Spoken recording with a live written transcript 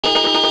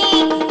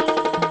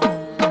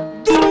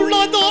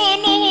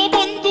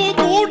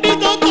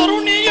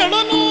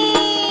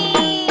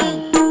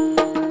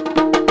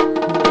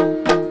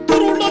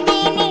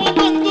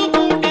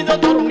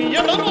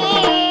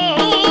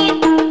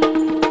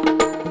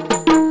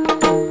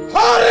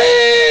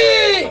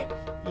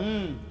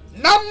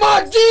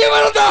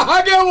ಜೀವನದ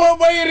ಹಾಗೆ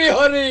ಬೈರಿ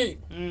ಹರಿ.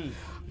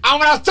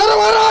 ಅವನ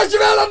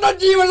ಸರ್ವರಾಶಿವೆ ನನ್ನ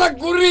ಜೀವನ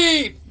ಗುರಿ.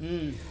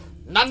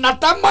 ನನ್ನ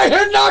ತಮ್ಮ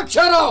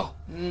ಹೆಣ್ಣಾಕ್ಷರ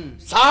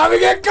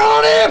ಸಾವಿಗೆ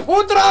ಕಾಣೆ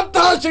ಪುತ್ರ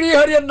ಅಂತಹ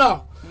ಶ್ರೀಹರಿಯನ್ನ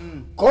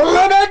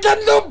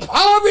ಕೊಲ್ಲಬೇಕೆಂದು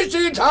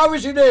ಭಾವಿಸಿ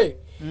ಧಾವಿಸಿದೆ.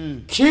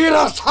 ಕ್ಷೀರ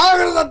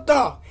ಸಾಗರದತ್ತ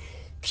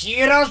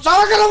ಕ್ಷೀರ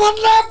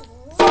ಸಾಗರವನ್ನ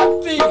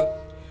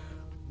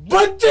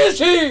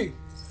ಬತ್ತಿಸಿ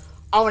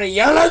ಅವನ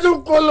ಎಳೆದು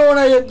ಕೊಲ್ಲೋಣ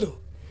ಎಂದು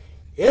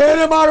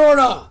ಏನು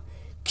ಮಾಡೋಣ.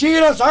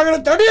 ಕ್ಷೀರ ಸಾಗರ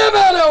ತಡೆಯ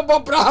ಮೇಲೆ ಒಬ್ಬ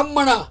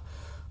ಬ್ರಾಹ್ಮಣ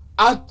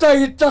ಅತ್ತ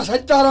ಇತ್ತ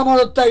ಸಂಚಾರ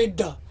ಮಾಡುತ್ತಾ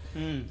ಇದ್ದ.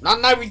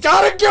 ನನ್ನ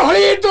ವಿಚಾರಕ್ಕೆ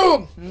ಹೊಳೆಯಿತು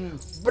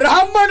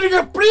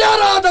ಬ್ರಾಹ್ಮಣರಿಗೆ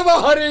ಪ್ರಿಯರಾದವ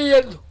ಹರಿ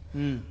ಎಂದು.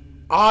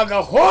 ಆಗ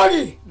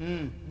ಹೋಗಿ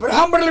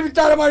ಬ್ರಾಹ್ಮಣರಲ್ಲಿ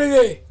ವಿಚಾರ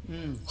ಮಾಡಿದೆ,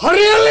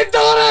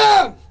 ಹರಿಯಲ್ಲಿದ್ದಾರೆ.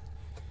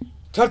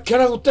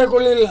 ತಕ್ಷಣ ಉತ್ತರ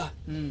ಕೊಡಲಿಲ್ಲ.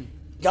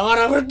 ಜ್ಞಾನ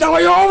ವೃದ್ಧ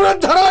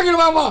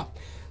ವಯೋವೃದ್ಧರಾಗಿರುವವ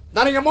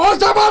ನನಗೆ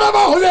ಮೋಸ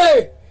ಮಾಡಬಹುದೇ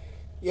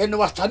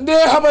ಎನ್ನುವ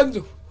ಸಂದೇಹ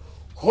ಬಂದು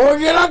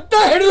ಹೋಗಿ ರಕ್ತ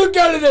ಹಿಡಿದು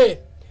ಕೇಳಿದೆ.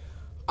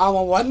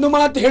 ಅವ ಒಂದು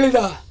ಮಾತು ಹೇಳಿದ,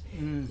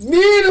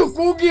 ನೀನು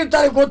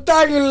ಕೂಗಿರ್ತಾರೆ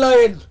ಗೊತ್ತಾಗಿಲ್ಲ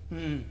ಎಂದು.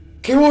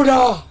 ಕಿವುಡ.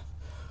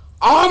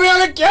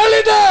 ಆಮೇಲೆ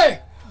ಕೇಳಿದೆ,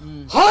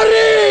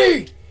 ಹರಿ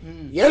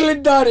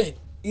ಎಲ್ಲಿದ್ದಾರೆ?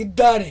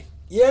 ಇದ್ದಾನೆ.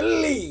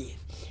 ಎಲ್ಲಿ?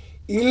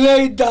 ಇಲ್ಲೇ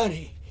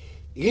ಇದ್ದಾನೆ.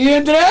 ಇಲ್ಲಿ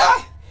ಅಂದ್ರೆ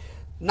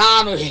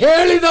ನಾನು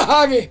ಹೇಳಿದ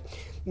ಹಾಗೆ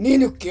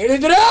ನೀನು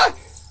ಕೇಳಿದ್ರೆ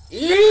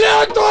ಇಲ್ಲೇ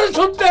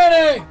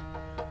ತೋರಿಸುತ್ತೇನೆ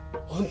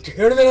ಅಂತ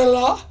ಹೇಳಿದ್ರಲ್ಲ.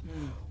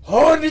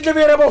 ಹೋ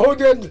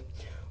ನಿಜವಿರಬಹುದು ಎಂದು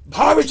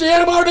ಭಾವಿಸಿ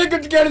ಏನು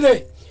ಮಾಡಬೇಕಂತ ಕೇಳಿದೆ.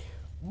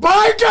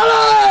 ಬಾಯ್ ಕೇಳ,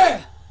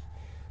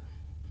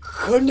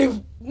 ಕಣ್ಣು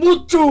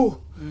ಮುಚ್ಚು.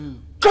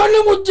 ಕಣ್ಣು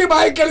ಮುಚ್ಚಿ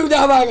ಬಾಯಿ ಕೇಳುವುದು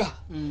ಯಾವಾಗ?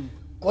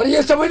 ಕೊನೆಯ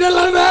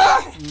ಸಮಯದಲ್ಲವೇ?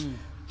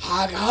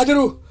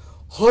 ಹಾಗಾದರೂ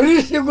ಹೊರಿ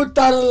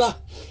ಸಿಗುತ್ತಾರಲ್ಲ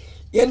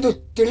ಎಂದು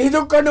ತಿಳಿದು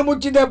ಕಣ್ಣು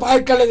ಮುಚ್ಚಿದೆ,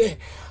 ಬಾಯಿ ಕಳೆದೆ.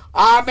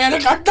 ಆಮೇಲೆ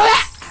ಕಟ್ಟಲೆ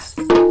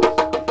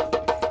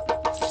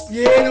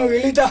ಏನು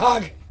ಇಳಿದ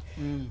ಹಾಗೆ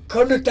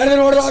ಕಣ್ಣು ತೆರೆದು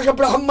ನೋಡಿದಾಗ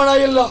ಬ್ರಾಹ್ಮಣ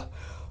ಇಲ್ಲ.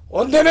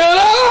 ಒಂದೇ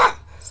ಮೇಲೆ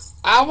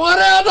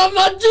ಅವರೇ ನನ್ನ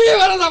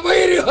ಜೀವನದ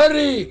ಬೈರಿ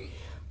ಹರಿ.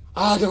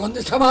 ಆದ್ರೆ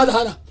ಒಂದು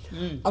ಸಮಾಧಾನ,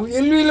 ಅವನು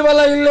ಎಲ್ಲೂ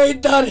ಇಲ್ವಲ್ಲ, ಇಲ್ಲೇ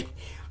ಇದ್ದಾರೆ.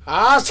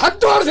 ಆ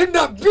ಸಂತೋಷದಿಂದ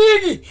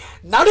ಬೀಗಿ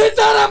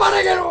ನಡೀತಾರೆ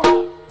ಮನೆಗೆ.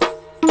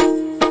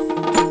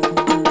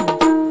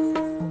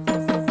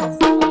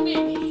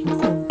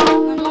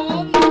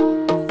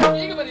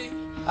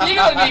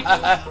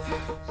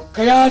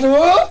 ಕಯಾದು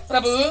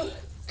ಪ್ರಭು,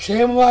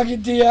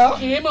 ಕ್ಷೇಮವಾಗಿದ್ದೀಯಾ?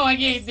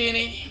 ಕ್ಷೇಮವಾಗಿ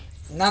ಇದ್ದೇನೆ.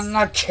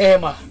 ನನ್ನ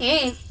ಕ್ಷೇಮ,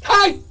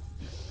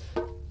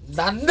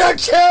 ನನ್ನ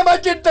ಕ್ಷೇಮ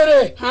ಚಿಂತನೆ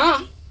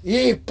ಈ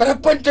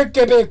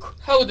ಪ್ರಪಂಚಕ್ಕೆ ಬೇಕು.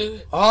 ಹೌದು,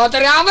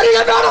 ಆದರೆ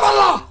ಅವರಿಗೆ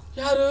ಬೇಡವಲ್ಲ.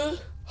 ಯಾರು?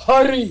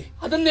 ಹರಿ.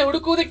 ಅದನ್ನೇ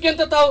ಹುಡುಕುವುದಕ್ಕೆ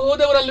ಅಂತ ತಾವು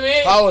ಹೋದವರಲ್ವೇ?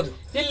 ಹೌದು.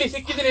 ಎಲ್ಲಿ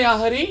ಸಿಕ್ಕಿದ್ರೆ ಆ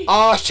ಹರಿ?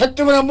 ಆ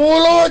ಶತ್ರುವಿನ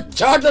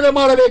ಮೂಲೋಚ್ಚಾಟನೆ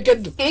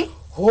ಮಾಡಬೇಕೆಂದು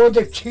ಹೋದ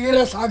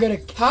ಕ್ಷೀರ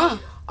ಸಾಗರಕ್ಕೆ.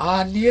 ಆ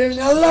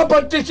ನೀರನ್ನೆಲ್ಲ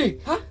ಬತ್ತಿಸಿ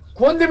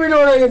ಕೊಂದು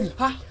ಬಿಡೋಣ ಎಂದು.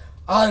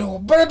 ಆದ್ರೆ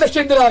ಒಬ್ಬರ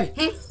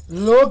ದಶಿಂದರಾಗಿ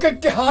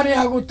ಲೋಕಕ್ಕೆ ಹಾನಿ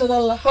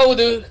ಆಗುತ್ತದಲ್ಲ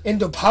ಹೌದು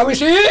ಎಂದು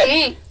ಭಾವಿಸಿ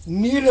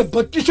ನೀರು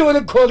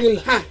ಬತ್ತಿಸುವುದಕ್ಕೆ ಹೋಗಿಲ್ಲ.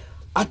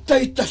 ಅತ್ತ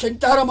ಇತ್ತ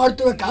ಸಂಚಾರ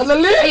ಮಾಡ್ತಿರುವ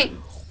ಕಾಲದಲ್ಲಿ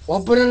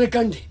ಒಬ್ಬರನ್ನು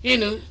ಕಂಡು,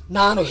 ಏನು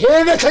ನಾನು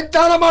ಹೇಗೆ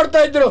ಸಂಚಾರ ಮಾಡ್ತಾ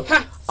ಇದ್ರು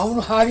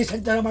ಅವನು ಹಾಗೆ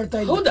ಸಂಚಾರ ಮಾಡ್ತಾ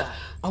ಇದ್ದ. ಹೌದಾ?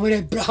 ಅವನೇ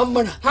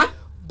ಬ್ರಾಹ್ಮಣ.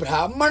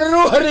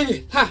 ಬ್ರಾಹ್ಮಣರು ಹರಿಗೆ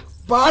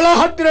ಬಹಳ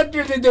ಹತ್ತಿರ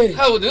ತಿಳಿದಿದ್ದೇನೆ.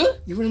 ಹೌದು.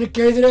 ಇವನನ್ನು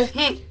ಕೇಳಿದ್ರೆ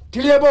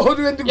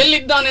ತಿಳಿಯಬಹುದು ಎಂದು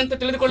ಎಲ್ಲಿದ್ದಾನೆ ಅಂತ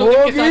ತಿಳಿದುಕೊಳ್ಳಿ.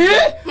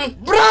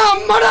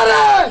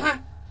 ಬ್ರಾಹ್ಮಣರೇ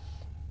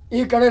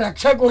ಈ ಕಡೆ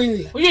ರಕ್ಷಾ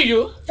ಕೊಡಲಿಲ್ಲ. ಅಯ್ಯೋ,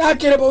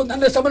 ಯಾಕಿರಬಹುದು?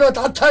 ನನ್ನ ಸಮಯ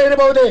ತಾತ್ಸಾರ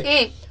ಇರಬಹುದೇ?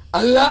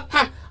 ಅಲ್ಲ.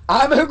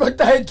 ಆಮೇಲೆ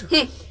ಗೊತ್ತಾಯ್ತು,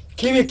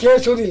 ಕಿವಿ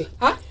ಕೇಳಿಸುವುದಿಲ್ಲ.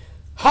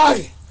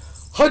 ಹಾಗೆ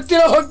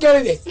ಹತ್ತಿರ ಹೋಗಿ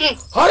ಕೇಳಿದೆ,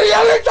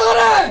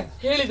 ಹರಿಯಲ್ಲಿದ್ದಾರೆ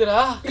ಹೇಳಿದ್ರ?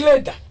 ಇಲ್ಲ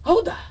ಇದ್ದ.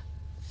 ಹೌದಾ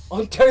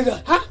ಅಂತ ಹೇಳಿದ.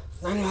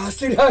 ನನಗೆ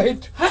ಆಶ್ಚರ್ಯ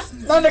ಆಯ್ತು.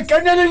 ನನ್ನ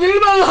ಕಣ್ಣಲ್ಲಿ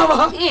ನಿಲ್ಬಲ್ಲ ಅವ.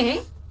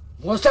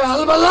 ಮೋಸ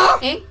ಅಲ್ವಲ್ಲ,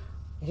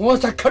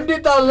 ಮೋಸ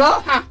ಖಂಡಿತ ಅಲ್ಲ.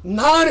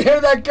 ನಾನು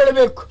ಹೇಳಿದಾಗ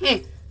ಕೇಳಬೇಕು.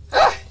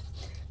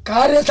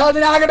 ಕಾರ್ಯ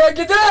ಸಾಧನೆ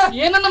ಆಗಬೇಕಿದ್ರೆ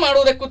ಏನನ್ನ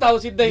ಮಾಡುವುದಕ್ಕೂ ತಾವು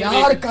ಸಿದ್ಧ.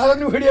 ಯಾರ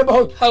ಕಾಲನ್ನು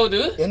ಹಿಡಿಯಬಹುದು. ಹೌದು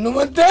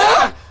ಎನ್ನುವಂತೆ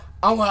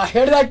ಅವ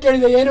ಹೇಳಿದಾಗ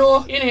ಕೇಳಿದ. ಏನು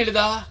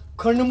ಹೇಳಿದ?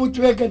 ಕಣ್ಣು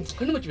ಮುಚ್ಚಬೇಕಂತ.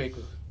 ಕಣ್ಣು ಮುಚ್ಚಬೇಕು.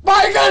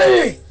 ಬಾಯಿ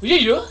ಕಳಿ.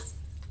 ಅಯ್ಯೋ,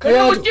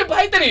 ಕಣ್ಣು ಮುಚ್ಚಿ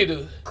ಬಾಯ್ತಾನೆ ಇದು.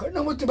 ಕಣ್ಣು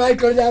ಮುಚ್ಚಿ ಬಾಯಿ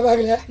ಕಳೆದ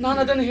ಯಾವಾಗಲೇ ನಾನು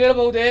ಅದನ್ನು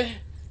ಹೇಳಬಹುದೇ?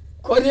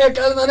 ಕೊನೆಯ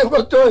ಕಾಲ ನನಗೆ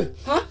ಗೊತ್ತು.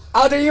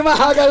 ಆದ್ರೆ ಇವ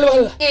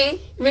ಹಾಗಲ್ವಲ್ಲ.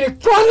 ಇವನಿಗೆ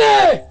ಕೊನೆ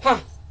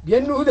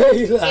ಎನ್ನುವುದೇ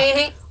ಇಲ್ಲ.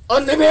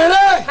 ಅಂದ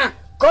ಮೇಲೆ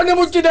ಕಣ್ಣು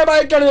ಮುಚ್ಚಿದೆ,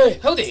 ಬಾಯಿ ಕಳೆದೆ.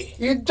 ಹೌದೇ?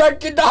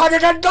 ಇದ್ದಕ್ಕಿದ್ದ ಹಾಗೆ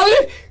ಗಂಟಲ್ಲಿ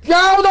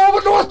ಯಾವುದೋ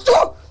ಒಂದು ವಸ್ತು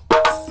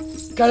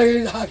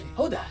ಕೆಳಗಿಳಿದ ಹಾಗೆ.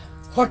 ಹೌದಾ?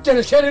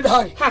 ಹೊಟ್ಟೆನ ಸೇರಿದ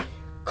ಹಾಗೆ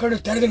ಕಣ್ಣು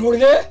ತೆರೆದು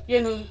ನೋಡಿದೆ.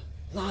 ಏನು?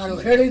 ನಾನು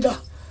ಹೇಳಿದ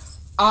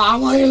ಆ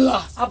ಅವ ಇಲ್ಲ,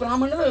 ಆ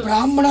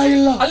ಬ್ರಾಹ್ಮಣ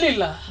ಇಲ್ಲ,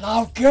 ಅಲ್ಲಿಲ್ಲ.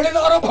 ನಾವು ಕೇಳಿದ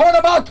ಅನುಭವದ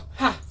ಮಾತು.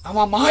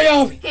 ಅವ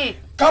ಮಾಯಾವಿ,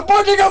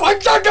 ಕಪಟಿಗ,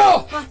 ವಂಚಕ,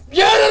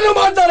 ಏನನ್ನು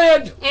ಮಾಡ್ತಾರೆ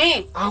ಎಂದು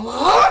ಅವ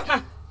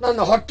ನನ್ನ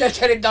ಹೊಟ್ಟೆ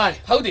ಸೇರಿದ್ದಾನೆ.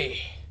 ಹೌದೇ?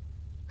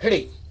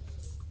 ಹಿಡಿ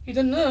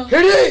ಇದನ್ನು,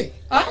 ಹಿಡಿ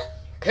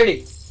ಹಿಡಿ,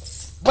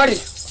 ಬಡಿ.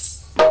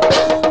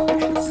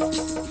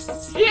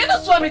 ಏನು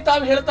ಸ್ವಾಮಿ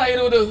ತಾವು ಹೇಳ್ತಾ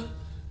ಇರುವುದು?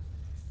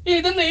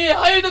 ಇದನ್ನು ಈ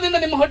ಆಯುಧದಿಂದ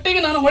ನಿಮ್ಮ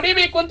ಹೊಟ್ಟೆಗೆ ನಾನು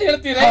ಹೊಡಿಬೇಕು ಅಂತ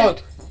ಹೇಳ್ತೀರಾ?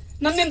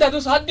 ನನ್ನಿಂದ ಅದು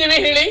ಸಾಧ್ಯವೇ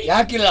ಹೇಳಿ?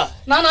 ಯಾಕಿಲ್ಲ?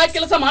 ನಾನು ಆ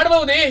ಕೆಲಸ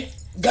ಮಾಡಬಹುದೇ?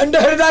 ಗಂಡ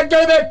ಹಿಡಿದಾಗ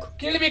ಕೇಳಬೇಕು.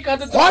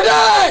 ಕೇಳಬೇಕಾದದ್ದು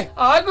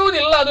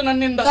ಆಗುವುದಿಲ್ಲ ಅದು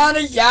ನನ್ನಿಂದ. ನಾನು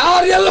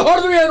ಯಾರೆಲ್ಲ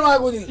ಹೊಡೆದ್ರು ಏನು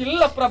ಆಗುವುದಿಲ್ಲ.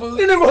 ಇಲ್ಲ ಪ್ರಭು,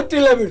 ನಿನಗೆ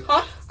ಗೊತ್ತಿಲ್ಲ ಬಿಡು.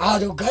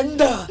 ಅದು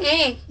ಗಂಡ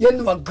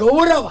ಎನ್ನುವ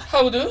ಗೌರವ.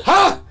 ಹೌದು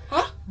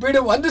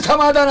ಬಿಡು, ಒಂದು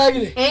ಸಮಾಧಾನ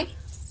ಆಗಿದೆ.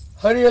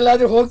 ಹರಿ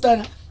ಎಲ್ಲಾದ್ರೂ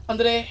ಹೋಗ್ತಾನೆ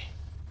ಅಂದ್ರೆ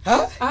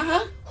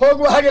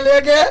ಹೋಗುವ ಹಾಗೆ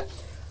ಹೇಗೆ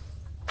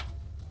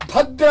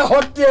ಭದ್ರ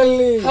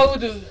ಹೊಟ್ಟೆಯಲ್ಲಿ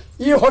ಹೌದು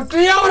ಈ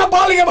ಹೊಟ್ಟೆಯೇ ಅವನ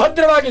ಪಾಲಿಗೆ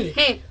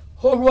ಭದ್ರವಾಗಿದೆ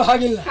ಹೋಗುವ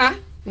ಹಾಗಿಲ್ಲ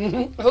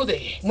ಹೌದೇ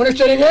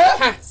ಮನುಷ್ಯರಿಗೆ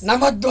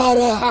ನಮ್ಮ ದ್ವಾರ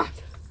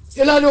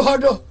ಎಲ್ಲಾದ್ರೂ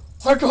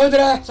ಹೊರಟು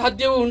ಹೋದ್ರೆ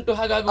ಸಾಧ್ಯವೂ ಉಂಟು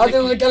ಹಾಗಾಗಿ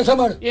ಒಂದು ಕೆಲಸ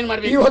ಮಾಡು ಏನ್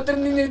ಮಾಡ್ಬೇಕು ಈ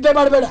ಹೊತ್ತಿನ ನಿದ್ದೆ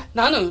ಮಾಡಬೇಡ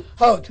ನಾನು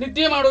ಹೌದು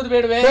ನಿದ್ದೆ ಮಾಡೋದು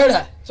ಬೇಡವೇ ಬೇಡ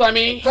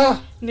ಸ್ವಾಮಿ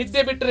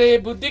ನಿದ್ದೆ ಬಿಟ್ರೆ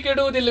ಬುದ್ಧಿ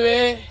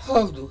ಕೆಡುವುದಿಲ್ವೇ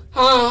ಹೌದು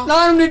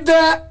ನಾನು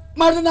ನಿದ್ದೆ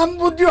ಮಾಡಿದ್ರೆ ನಮ್ಮ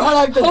ಬುದ್ಧಿ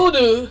ಹಾಳಾಗ್ತದೆ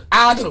ಹೌದು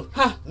ಆದ್ರೂ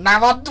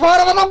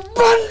ನವದ್ವಾರವನ್ನು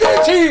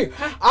ಬಂಧಿಸಿ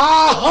ಆ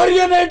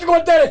ಹರಿಯನ್ನು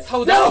ಇಟ್ಕೊಳ್ತೇವೆ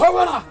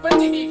ಹೋಗೋಣ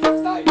ಬನ್ನಿ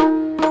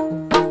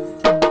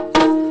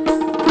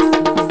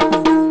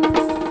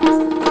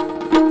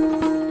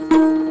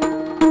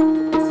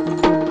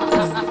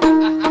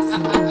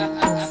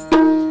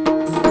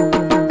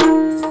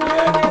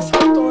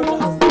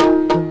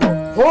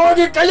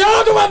ಹೋಗಿ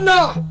ಕೈಯಾದುವನ್ನ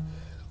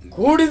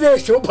ಕೂಡಿದೆ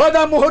ಶುಭದ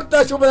ಮುಹೂರ್ತ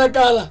ಶುಭದ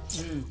ಕಾಲ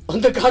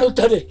ಅಂತ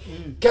ಕಾಣುತ್ತದೆ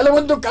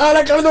ಕೆಲವೊಂದು ಕಾಲ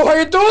ಕಳೆದು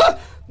ಹೋಯಿತು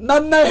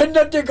ನನ್ನ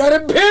ಹೆಂಡತಿ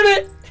ಗರ್ಭಿಣಿ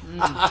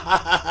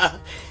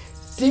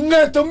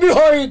ತಿಂಗಳು ತುಂಬಿ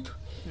ಹೋಯಿತು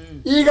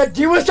ಈಗ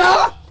ದಿವಸ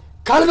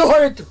ಕಳೆದು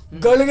ಹೋಯಿತು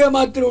ಗಳಿಗೆ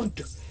ಮಾತ್ರ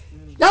ಉಂಟು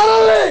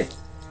ಯಾರಲ್ಲಿ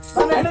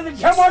ನನ್ನ ಹೆಂಡತಿ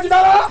ಕ್ಷೇಮ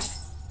ಆಗಿದ್ದಾರ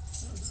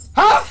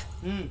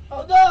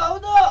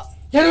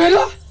ಏನು ಇಲ್ಲ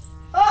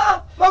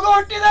ಮಗು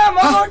ಹುಟ್ಟಿದೆ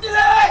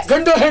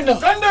ಗಂಡು ಹೆಣ್ಣು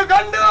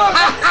ಗಂಡು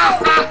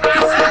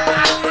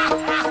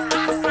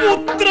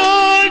ಪುತ್ರ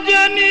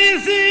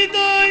ಜನಿಸಿದ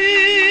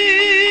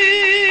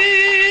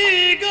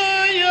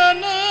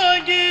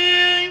ಗಾಯನಗೆ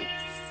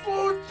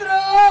ಪುತ್ರ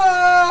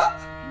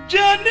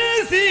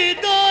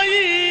ಜನಿಸಿದ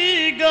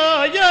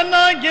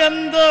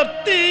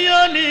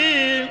ಗಾಯನಗೆಂದರ್ತಿಯಲಿ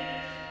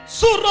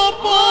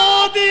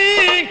ಸುರಪಾದಿ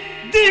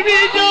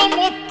ದಿವಿಜ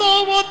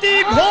ಮೊತ್ತವತಿ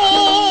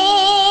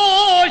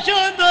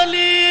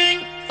ಘೋಷದಲ್ಲಿ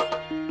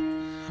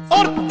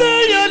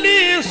ಅರ್ತೆಯಲಿ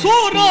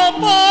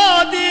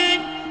ಸುರಪಾದಿ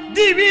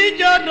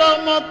ದಿವಿಜರ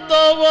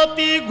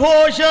ಮತ್ತವತಿ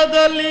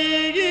ಘೋಷದಲ್ಲಿ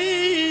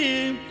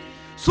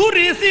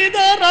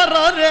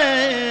ಸುರಿಸಿದರರೆ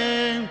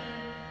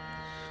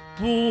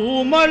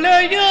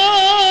ಪೂಮಳೆಯ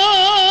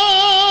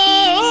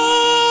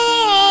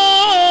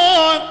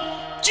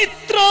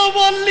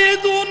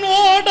ಚಿತ್ರವಲ್ಲಿದು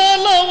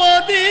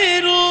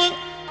ನೋಡಲವದಿರು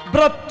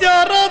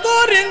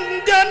ಪ್ರತ್ಯರದರಿಂದನಗೆ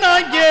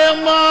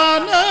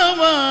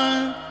ಮಾನವ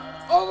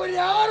ಅವರು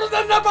ಯಾರು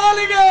ನನ್ನ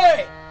ಪಾಲಿಗೆ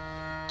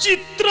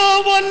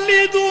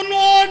ಚಿತ್ರವಲ್ಲಿದು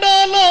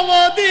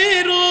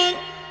ನೋಡಲವದಿರು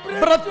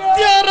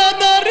ಪ್ರತ್ಯರದರಿಂದನಗೆ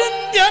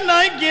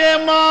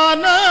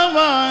ಮಾನವ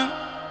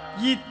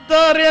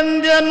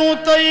ಇತ್ತರೆಂದೆನು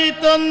ತೈ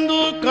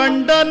ತಂದು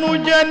ಕಂಡನು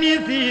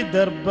ಜನಿಸಿ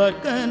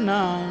ದರ್ಭಕನ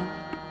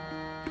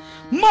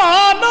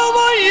ಮಾನವ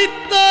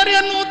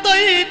ಇತ್ತರೆನು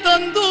ತೈ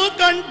ತಂದು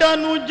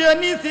ಕಂಡನು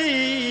ಜನಿಸಿ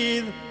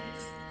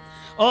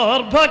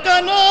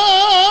ಅರ್ಭಕನ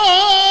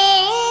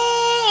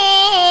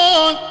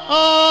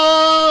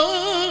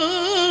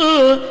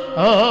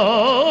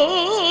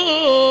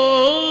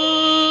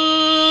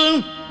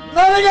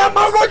ನನಗೆ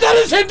ಮಗು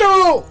ಜನಿಸಿತು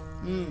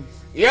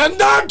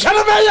ಎಂದ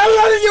ಕ್ಷಣವೇ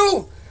ಎಲ್ಲರಿಗೂ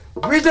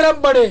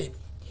ವಿಜೃಂಭಣೆ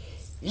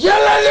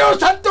ಎಲ್ಲೆಲ್ಲಿಯೂ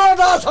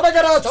ಸಂತೋಷ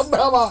ಸಡಗರ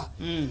ಸಂಭ್ರಮ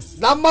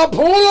ನಮ್ಮ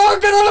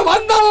ಭೂಲೋಕದಲ್ಲಿ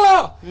ಒಂದಲ್ಲ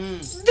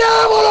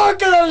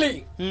ದೇವಲೋಕದಲ್ಲಿ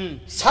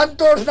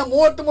ಸಂತೋಷದ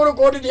 33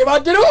 ಕೋಟಿ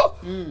ದೇವಾದ್ಯರು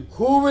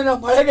ಹೂವಿನ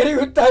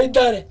ಮಳೆಗರಿಯುತ್ತಾ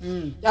ಇದ್ದಾರೆ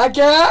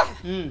ಯಾಕೆ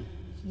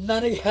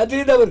ನನಗೆ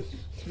ಹೆದರಿದವರು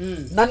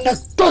ನನ್ನ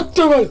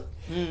ತೊತ್ತುಗಳು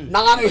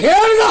ನಾನು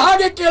ಹೇಳಿದ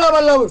ಹಾಗೆ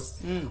ಕೇಳಬಲ್ಲವರು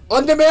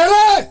ಒಂದು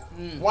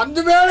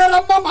ವೇಳೆ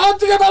ನಮ್ಮ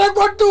ಮಾತಿಗೆ ಬಲ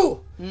ಕೊಟ್ಟು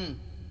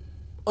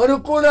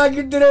ಅನುಕೂಲ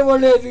ಆಗಿದ್ದರೆ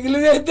ಒಳ್ಳೆಯದು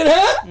ಇಲ್ಲದೆ ಇದ್ದರೆ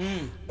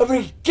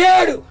ಅವರಿಗೆ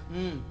ಕೇಡು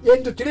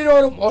ಎಂದು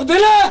ತಿಳಿದವರು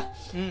ಮೊದಲೇ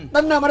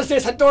ನನ್ನ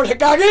ಮನಸ್ಸಿನ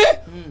ಸಂತೋಷಕ್ಕಾಗಿ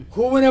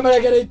ಹೂವಿನ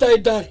ಮಳೆಗರೆಯುತ್ತಾ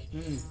ಇದ್ದಾರೆ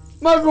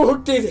ಮಗು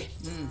ಹುಟ್ಟಿದೆ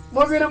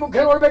ಮಗುವಿನ ಮುಖ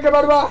ನೋಡ್ಬೇಕೆ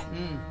ಬರುವ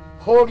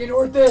ಹೋಗಿ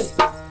ನೋಡ್ತೇನೆ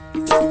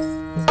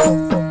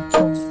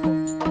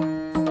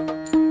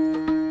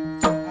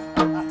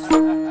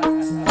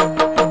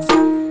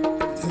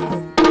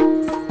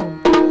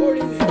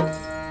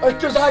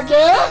ಅಷ್ಟು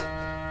ಸಾಕೆ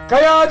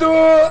ಕೈಯಾದು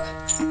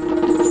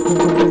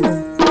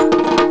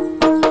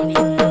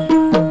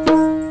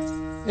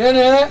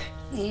ಏನೇ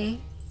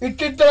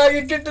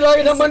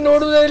ಇಟ್ಟಿತ್ತಲಾಗಿ ನಮ್ಮನ್ನು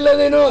ನೋಡುವುದೇ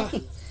ಇಲ್ಲದೇನು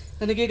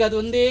ನನಗೀಗ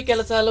ಅದೊಂದೇ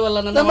ಕೆಲಸ ಅಲ್ಲವಲ್ಲ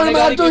ನಮ್ಮ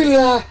ಮಾತು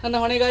ಇಲ್ಲ ನನ್ನ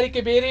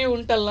ಹೊಣೆಗಾರಿಕೆ ಬೇರೆಯೂ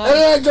ಉಂಟಲ್ಲ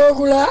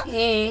ಜೋಗುಳ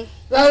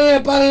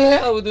ಪಾಲನೆ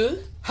ಹೌದು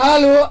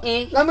ಹಾಲು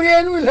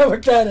ನಮಗೇನು ಇಲ್ಲ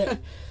ಒಟ್ಟಾರೆ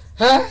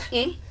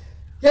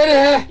ಏನೇ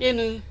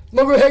ಏನು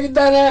ಮಗು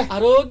ಹೇಗಿದ್ದಾನೆ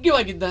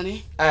ಆರೋಗ್ಯವಾಗಿದ್ದಾನೆ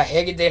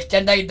ಹೇಗಿದ್ದ ಎಷ್ಟು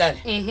ಚೆಂದಾಗಿದ್ದಾನೆ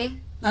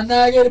ನನ್ನ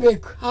ಹಾಗೆ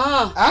ಇರ್ಬೇಕು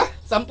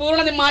ಸಂಪೂರ್ಣ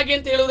ನಿಮ್ಮ ಹಾಗೆ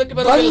ಅಂತ ಹೇಳುವುದಕ್ಕೆ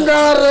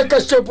ಬಂಗಾರ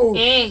ಕಶ್ಯಪು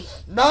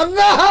ನನ್ನ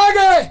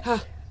ಹಾಗೆ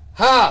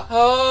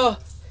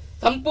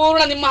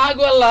ಸಂಪೂರ್ಣ ನಿಮ್ಮ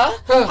ಹಾಗೂ ಅಲ್ಲ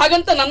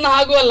ಹಾಗಂತ ನನ್ನ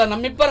ಹಾಗೂ ಅಲ್ಲ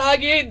ನಮ್ಮಿಬ್ಬರ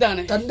ಹಾಗೆಯೇ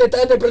ಇದ್ದಾನೆ ತಂದೆ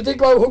ತಾಯಿ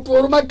ಪ್ರತೀಕವಾಗಿ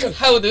ಹುಟ್ಟುವವರು ಮಕ್ಕಳು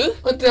ಹೌದು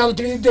ಅಂತ ನಾವು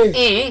ತಿಳಿದಿದ್ದೇವೆ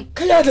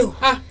ಕೈಯಾದು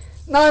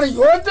ನಾನು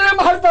ಯೋಚನೆ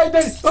ಮಾಡ್ತಾ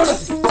ಇದ್ದೇನೆ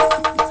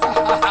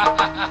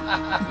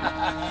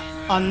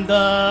ಅಂದ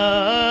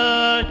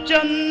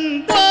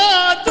ಚಂದ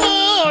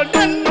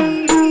ತೋಡನ್ನ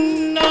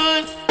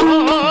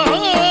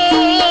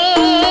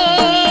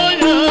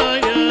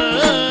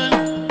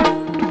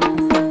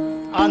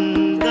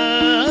ಅಂದ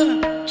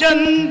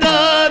ಚಂದ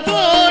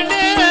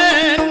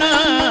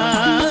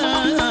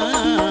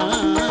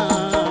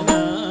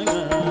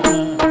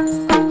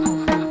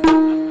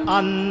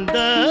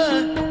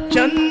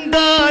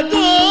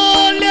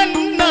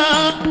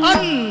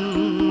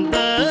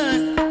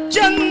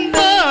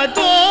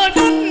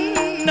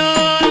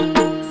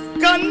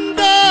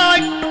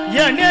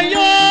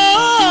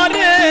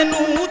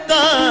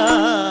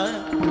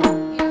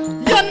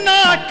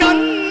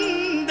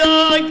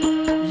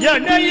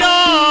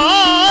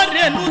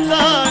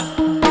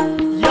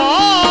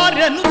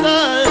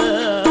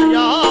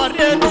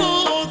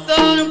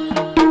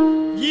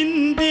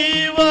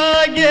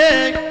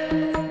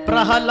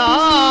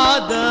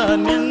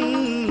ಪ್ರಹ್ಲಾದನೆಂದು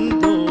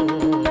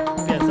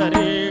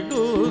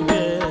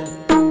ಹೆಸರಿಡುವೆ.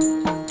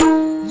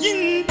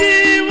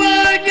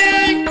 ಇಂದಿವಗೆ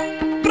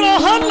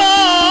ಪ್ರಹ್ಲಾದ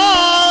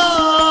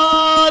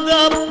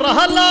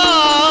ಪ್ರಹ್ಲಾದ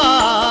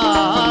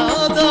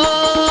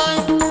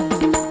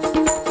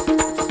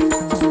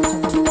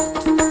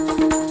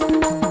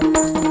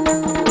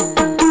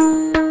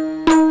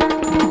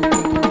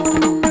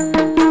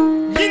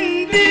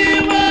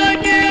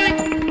ಇಂದಿವಗೆ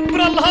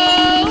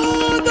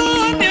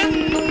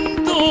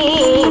ಪ್ರಹ್ಲಾದನೆಂದು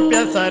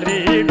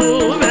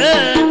ಹೆಸರಿಡುವೆ.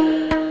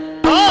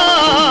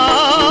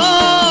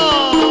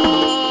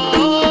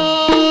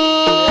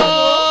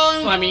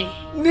 ಸ್ವಾಮಿ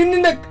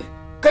ನಿನ್ನಿಂದ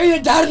ಕೈ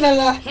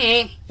ಜಾರನಲ್ಲ,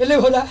 ಎಲ್ಲಿ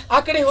ಹೋದ? ಆ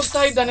ಕಡೆ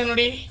ಹೋಗ್ತಾ ಇದ್ದಾನೆ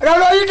ನೋಡಿ.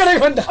 ಈ ಕಡೆಗೆ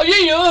ಬಂದ.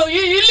 ಅಯ್ಯೋ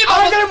ಇಲ್ಲಿ ಆ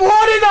ಕಡೆ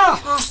ಓಡಿದ,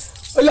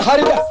 ಅಲ್ಲಿ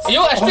ಹಾರಿದ.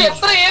 ಅಯ್ಯೋ ಅಷ್ಟು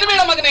ಎತ್ತರ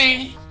ಏರ್ಬೇಡ ಮಗನೇ.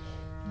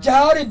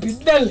 ಜಾರಿ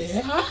ಬಿದ್ದಲ್ಲಿ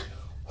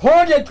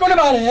ಹೋಗಿ ಎತ್ಕೊಂಡು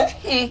ಬಾರೆ.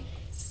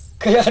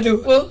 ಕೈ ಅದು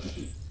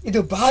ಇದು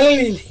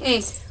ಬಾಲಲೀಲಿ.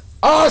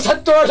 ಆ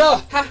ಸಂತೋಷ,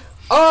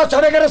 ಆ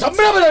ಸಡಗರ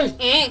ಸಂಭ್ರಮದಲ್ಲಿ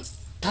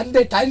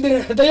ತಂದೆ ತಾಯಂದಿರ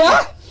ಹೃದಯ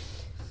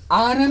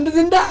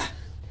ಆನಂದದಿಂದ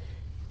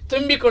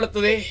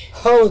ತುಂಬಿಕೊಳ್ಳುತ್ತದೆ.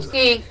 ಹೌದು,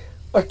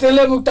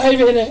 ಅಷ್ಟೆಲ್ಲೇ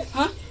ಮುಕ್ತಾಯವೇನೆ.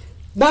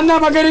 ನನ್ನ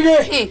ಮಗನಿಗೆ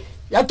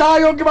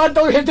ಯಥಾಯೋಗ್ಯವಾದ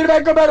ಹೆಸರು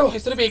ಬೇಕೋ ಬೇಡ?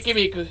 ಹೆಸರು ಬೇಕೇ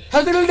ಬೇಕು.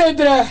 ಹೆಸರಿಲ್ಲದೆ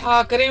ಇದ್ರೆ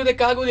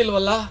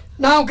ಕರೆಯುವುದಕ್ಕಾಗುವುದಿಲ್ವಲ್ಲ.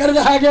 ನಾವು ಕರೆದ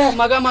ಹಾಗೆ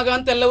ಮಗ ಮಗ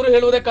ಅಂತ ಎಲ್ಲರೂ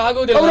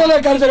ಹೇಳುವುದಕ್ಕಾಗುವುದಿಲ್ಲ. ಅವರೆಲ್ಲ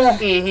ಕರೆದ್ರೆ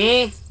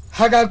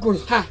ಹಾಗಾಕೊಡು.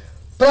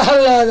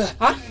 ಪ್ರಹ್ಲಾದ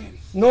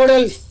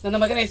ನೋಡಲ್ಲಿ ನನ್ನ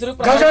ಮಗನ ಹೆಸರು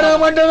ಗಗನ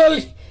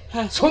ಮಂಡಲದಲ್ಲಿ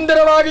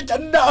ಸುಂದರವಾಗಿ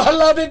ಚಂದ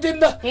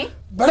ಆಹ್ಲಾದದಿಂದ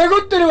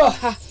ಬೆಳಗುತ್ತಿರುವ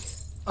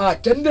ಆ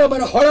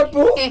ಚಂದ್ರಮನ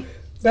ಹೊಳಪು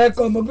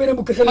ಬೇಕೋ ಮಗುವಿನ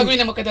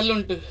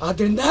ಮುಖದಲ್ಲುಂಟು.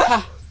 ಆದ್ರಿಂದ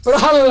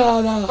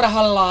ಪ್ರಹ್ಲಾದ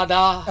ಪ್ರಹ್ಲಾದ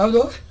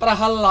ಯಾವುದು?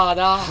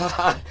 ಪ್ರಹ್ಲಾದ.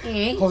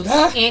 ಹೌದಾ?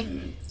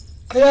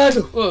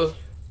 ಅದು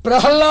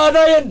ಪ್ರಹ್ಲಾದ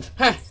ಎಂದು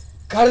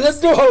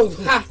ಕರೆದದ್ದು ಹೌದು,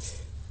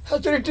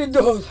 ಹೆಸರಿಟ್ಟಿದ್ದು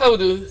ಹೌದು.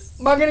 ಹೌದು.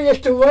 ಮಗನಿಗೆ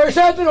ಎಷ್ಟು ವರ್ಷ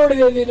ಆಯ್ತು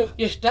ನೋಡಿದೆ ನೀನು?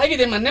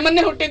 ಎಷ್ಟಾಗಿದೆ?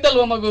 ಮೊನ್ನೆ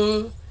ಹುಟ್ಟಿದ್ದಲ್ವ ಮಗು?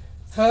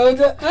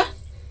 ಹೌದಾ?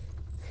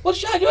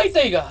 ವರ್ಷ ಆಗಿ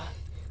ಹೋಯ್ತಾ ಈಗ?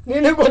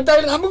 ನಿನಗೆ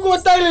ಗೊತ್ತಾಗಿಲ್ಲ, ನಮಗೂ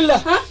ಗೊತ್ತಾಗ್ಲಿಲ್ಲ.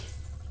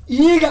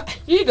 ಈಗ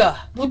ಈಗ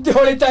ಬುದ್ಧಿ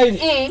ಹೊಳಿತಾ ಇದೆ.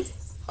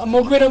 ಆ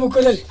ಮಗುವಿನ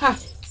ಮುಖದಲ್ಲಿ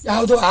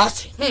ಯಾವುದೋ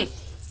ಆಸೆ,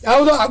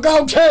 ಯಾವುದೋ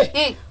ಆಕಾಂಕ್ಷೆ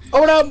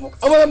ಅವಳ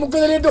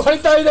ಮುಖದಲ್ಲಿ ಎಂದು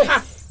ಹೊಳಿತಾ ಇದೆ.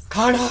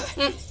 ಕಾರಣ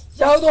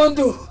ಯಾವುದೋ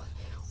ಒಂದು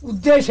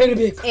ಉದ್ದೇಶ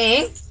ಇರಬೇಕು.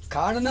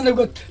 ಕಾರಣ ನನಗೆ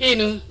ಗೊತ್ತು.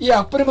 ಏನು? ಈ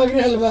ಅಪ್ಪನ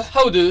ಮಗನೇ ಅಲ್ವಾ?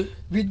 ಹೌದು.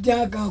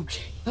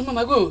 ವಿದ್ಯಾಕಾಂಕ್ಷೆ ನಮ್ಮ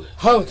ಮಗು.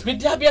 ಹೌದು,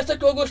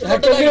 ವಿದ್ಯಾಭ್ಯಾಸಕ್ಕೆ ಹೋಗುವಷ್ಟು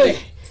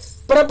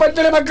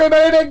ಪ್ರಪಂಚದ ಮಕ್ಕಳು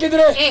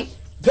ಬೆಳೆಯಬೇಕಿದ್ರೆ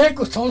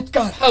ಬೇಕು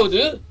ಸಂಸ್ಕಾರ.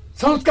 ಹೌದು,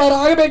 ಸಂಸ್ಕಾರ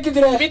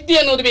ಆಗಬೇಕಿದ್ರೆ ವಿದ್ಯೆ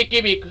ಅನ್ನೋದು ಬೇಕೇ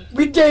ಬೇಕು.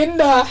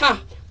 ವಿದ್ಯೆಯಿಂದ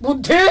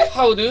ಬುದ್ಧಿ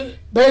ಹೌದು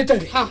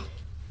ಬೆಳೀತದೆ.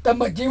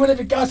 ತಮ್ಮ ಜೀವನ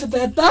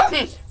ವಿಕಾಸದತ್ತ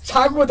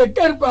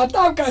ಸಾಗುವುದಕ್ಕೆ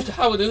ಅವಕಾಶ.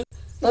 ಹೌದು.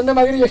 ನನ್ನ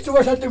ಮಗನಿಗೆ ಎಷ್ಟು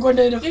ವರ್ಷ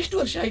ತಿಳ್ಕೊಂಡೇನು? ಎಷ್ಟು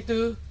ವರ್ಷ ಆಯ್ತು?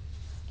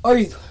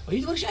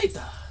 5 ವರ್ಷ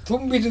ಆಯ್ತಾ?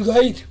 ತುಂಬಿದುದು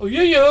 5.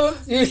 ಅಯ್ಯಯ್ಯೋ,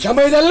 ಈ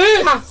ಸಮಯದಲ್ಲಿ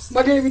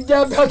ಮಗನಿಗೆ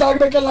ವಿದ್ಯಾಭ್ಯಾಸ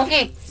ಆಗ್ಬೇಕಲ್ಲ.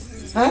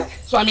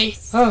 ಸ್ವಾಮಿ,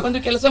 ಒಂದು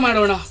ಕೆಲಸ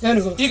ಮಾಡೋಣ.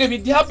 ಈಗ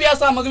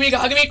ವಿದ್ಯಾಭ್ಯಾಸ ಮಗುವಿಗೆ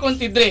ಆಗಬೇಕು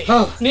ಅಂತಿದ್ರೆ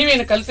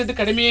ನೀವೇನು ಕಲಿತದ್ದು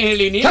ಕಡಿಮೆ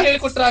ಹೇಳಿ, ನೀವು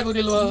ಹೇಳಿಕೊಟ್ರೆ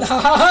ಆಗುದಿಲ್ವಾ?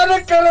 ನಾನು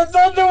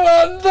ಕಲಿತದ್ದು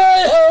ಒಂದೇ.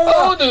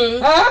 ಹೌದು,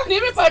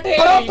 ನೀವೇ ಪಾಠ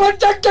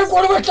ಪ್ರಪಂಚಕ್ಕೆ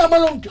ಕೊಡುವಷ್ಟು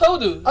ಅಮಲ ಉಂಟು.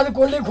 ಹೌದು, ಅದು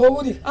ಕೊಡ್ಲಿಕ್ಕೆ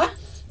ಹೋಗುದಿಲ್ಲ.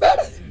 ಬೇಡ,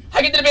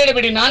 ಹಾಗಿದ್ರೆ ಬೇಡ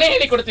ಬಿಡಿ, ನಾನೇ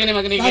ಹೇಳಿಕೊಡ್ತೇನೆ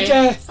ಮಗನಿಗೆ.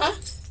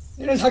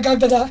 ನಿನಗೆ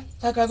ಸಾಕಾಗ್ತದ?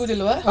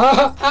 ಸಾಕಾಗುದಿಲ್ವಾ?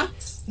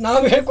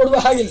 ನಾವು ಹೇಳ್ಕೊಡುವ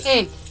ಹಾಗಿಲ್ಲ.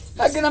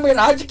 ಹಾಗೆ ನಮಗೆ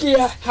ರಾಜಕೀಯ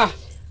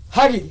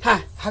ಹಾಗೆ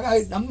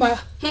ಹಾಗಾಗಿ ನಮ್ಮ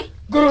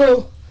ಗುರುಗಳು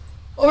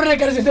ಅವ್ರನ್ನೇ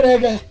ಕರೆಸಿದ್ರೆ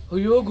ಹೇಗೆ?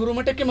 ಅಯ್ಯೋ,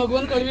 ಗುರುಮಠಕ್ಕೆ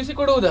ಮಗುವನ್ನು ಕಳುಹಿಸಿ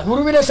ಕೊಡುವುದಾ?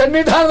 ಗುರುವಿನ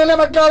ಸನ್ನಿಧಾನದಲ್ಲೇ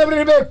ಮಕ್ಕಳಾದವರು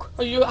ಇರಬೇಕು.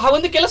 ಅಯ್ಯೋ, ಆ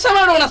ಒಂದು ಕೆಲಸ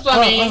ಮಾಡೋಣ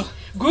ಸ್ವಾಮಿ.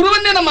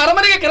 ಗುರುವನ್ನೇ ನಮ್ಮ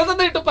ಅರಮನೆಗೆ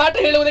ಕರೆದಿಟ್ಟು ಪಾಠ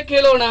ಹೇಳುವುದಕ್ಕೆ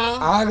ಹೇಳೋಣ.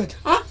 ಆಗದು.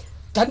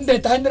 ತಂದೆ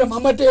ತಾಯಂದಿರ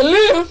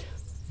ಮಮತೆಯಲ್ಲಿ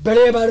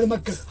ಬೆಳೆಯಬಾರದು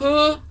ಮಕ್ಕಳು.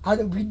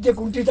 ಅದು ವಿದ್ಯೆ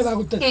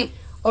ಕುಂಠಿತವಾಗುತ್ತದೆ.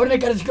 ಅವ್ರನ್ನೇ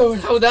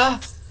ಕರೆಸಿಕೊಳ್ಳೋಣ. ಹೌದಾ?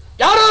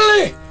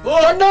 ಯಾರಲ್ಲಿ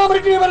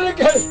ಕಣ್ಣಾಮೃತಿ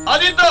ಬರಲಿಕ್ಕೆ ಹೇಳಿ.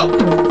 ಆದಿತ್ತು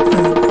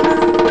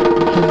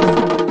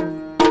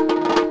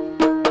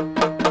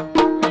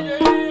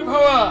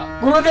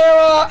ಗುರುದೇವ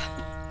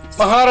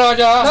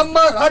ಮಹಾರಾಜ, ನಮ್ಮ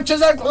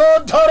ರಾಕ್ಷಸ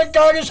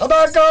ಕುಲೋದ್ಧಾರಕ್ಕಾಗಿ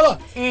ಸದಾಕಾಲ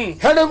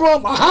ಹೆಣಗುವ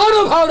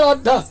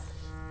ಮಹಾನುಭಾವರಾದ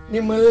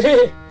ನಿಮ್ಮಲ್ಲಿ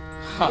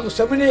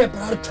ಸಮನೆಯ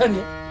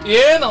ಪ್ರಾರ್ಥನೆ.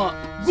 ಏನು?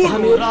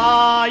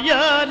 ಗುರುರಾಯ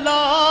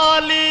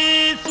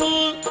ಲಾಲಿಸು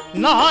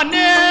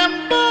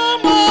ನಾನೆಂಬ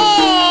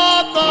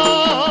ಮಾತ,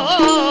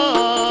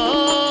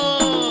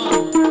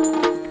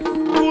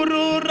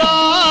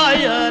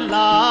 ಗುರುರಾಯ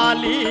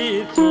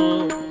ಲಾಲಿಸು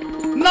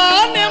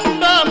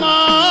ನಾನೆಂಬ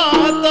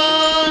ಮಾತ,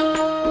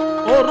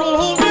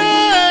 ಒರುವೆ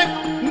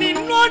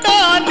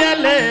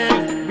ನಿನ್ನೊಡನೆಲೆ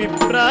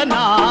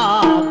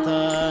ವಿಪ್ರನಾಥ,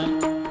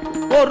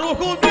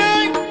 ಒರುಹುವೆ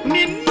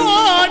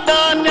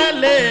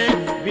ನಿನ್ನೊಡನೆಲೆ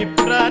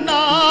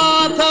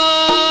ವಿಪ್ರನಾಥ.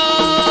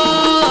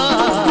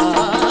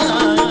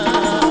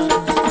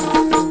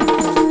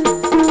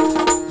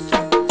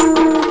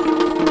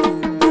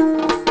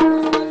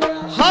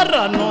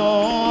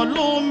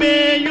 ಹರನೋಲು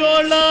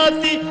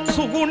ಮೇಯೊಳತಿ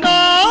ಸುಗುಣನಾಗಿರುವ,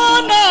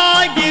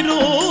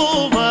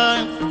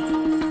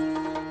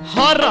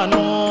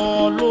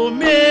 ಹರನೋಲು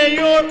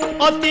ಮೇಯೊಳ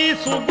ಅತಿ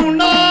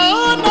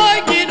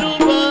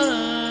ಸುಗುಣನಾಗಿರುವ,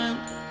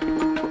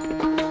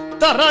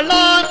 ತರಳ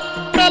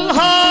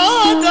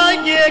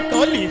ಪ್ರಹ್ಲಾದಗೆ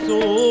ಕಲಿಸು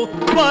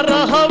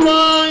ಬರಹವ,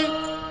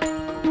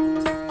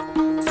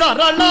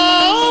 ಸರಳ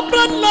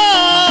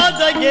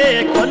ಪ್ರಹ್ಲಾದಗೆ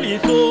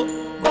ಕಲಿಸು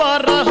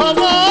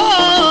ಬರಹವ.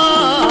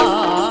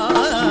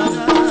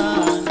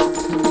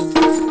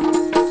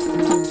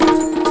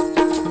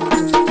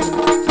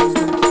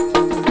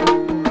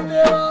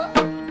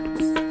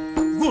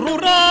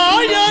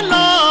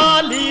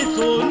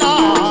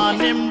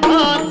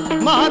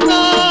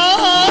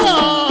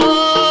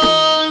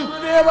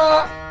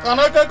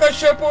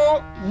 ಕಶ್ಯಪು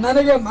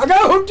ನನಗೆ ಮಗ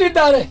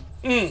ಹುಟ್ಟಿದ್ದಾರೆ.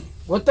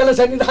 ಗೊತ್ತಲ್ಲ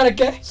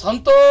ಸನ್ನಿಧಾನಕ್ಕೆ.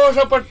 ಸಂತೋಷ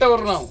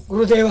ಪಟ್ಟವರು ನಾವು.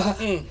 ಗುರುದೇವ,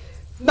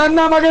 ನನ್ನ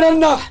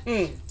ಮಗನನ್ನ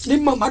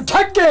ನಿಮ್ಮ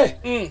ಮಠಕ್ಕೆ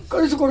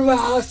ಕಳಿಸಿಕೊಡುವ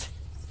ಆಸೆ.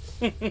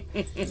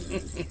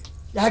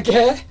 ಯಾಕೆ?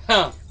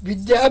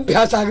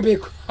 ವಿದ್ಯಾಭ್ಯಾಸ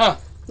ಆಗಬೇಕು,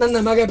 ನನ್ನ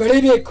ಮಗ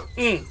ಬೆಳಿಬೇಕು,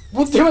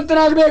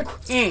 ಬುದ್ಧಿವಂತನಾಗಬೇಕು,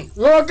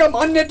 ಲೋಕ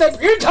ಮಾನ್ಯತೆ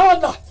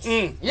ಪೀಠವನ್ನ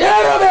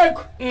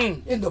ಏರಬೇಕು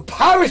ಎಂದು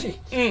ಭಾವಿಸಿ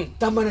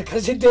ತಮ್ಮನ್ನು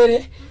ಕರೆಸಿದ್ದೇನೆ.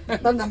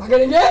 ನನ್ನ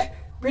ಮಗನಿಗೆ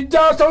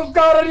ವಿದ್ಯಾ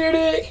ಸಂಸ್ಕಾರ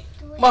ನೀಡಿ.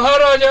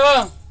 ಮಹಾರಾಜ,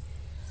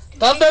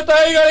 ತಂದೆ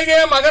ತಾಯಿಗಳಿಗೆ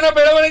ಮಗನ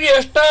ಬೆಳವಣಿಗೆ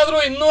ಎಷ್ಟಾದ್ರೂ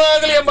ಇನ್ನೂ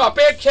ಆಗಲಿ ಎಂಬ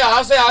ಅಪೇಕ್ಷೆ,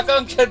 ಆಸೆ,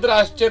 ಆಕಾಂಕ್ಷೆ ಇದ್ರೆ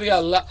ಆಶ್ಚರ್ಯ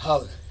ಅಲ್ಲ.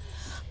 ಹೌದು.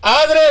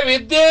 ಆದ್ರೆ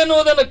ವಿದ್ಯೆ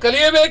ಎನ್ನುವುದನ್ನು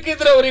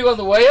ಕಲಿಯಬೇಕಿದ್ರೆ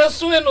ಅವರಿಗೊಂದು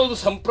ವಯಸ್ಸು ಎನ್ನುವುದು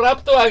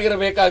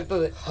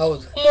ಸಂಪ್ರಾಪ್ತವಾಗಿರಬೇಕಾಗ್ತದೆ.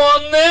 ಹೌದು.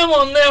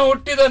 ಮೊನ್ನೆ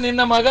ಹುಟ್ಟಿದ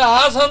ನಿನ್ನ ಮಗ,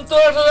 ಆ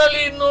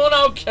ಸಂತೋಷದಲ್ಲಿ ಇನ್ನೂ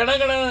ನಾವು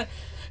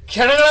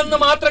ಕ್ಷಣಗಳನ್ನು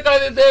ಮಾತ್ರ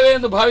ಕಳೆದಿದ್ದೇವೆ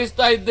ಎಂದು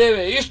ಭಾವಿಸ್ತಾ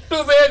ಇದ್ದೇವೆ. ಇಷ್ಟು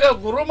ಬೇಗ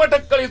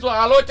ಗುರುಮಠಕ್ಕೆ ಕಳಿಸುವ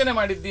ಆಲೋಚನೆ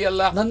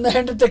ಮಾಡಿದ್ದೀಯಲ್ಲ. ನನ್ನ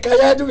ಹೆಂಡತಿ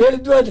ಕೈಯಾದು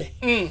ಹೇಳಿದ್ವು ಅದೇ,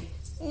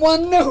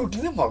 ಮೊನ್ನೆ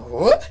ಹುಟ್ಟಿದ ಮಗು.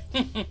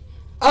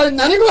 ಅದು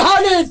ನನಗೂ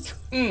ಹಾಗೆ ಇತ್ತು.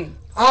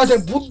 ಆದ್ರೆ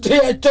ಬುದ್ಧಿ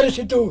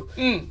ಎಚ್ಚರಿಸಿತು.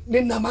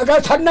 ನಿನ್ನ ಮಗ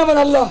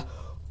ಸಣ್ಣವನಲ್ಲ,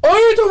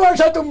 5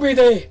 ವರ್ಷ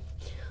ತುಂಬಿದೆ.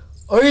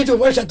 5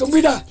 ವರ್ಷ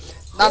ತುಂಬಿದ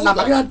ನನ್ನ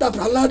ಮಗನಂತ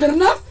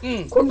ಪ್ರಹ್ಲಾದರನ್ನ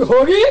ಕೊಂಡು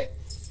ಹೋಗಿ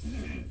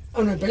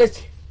ಅವನ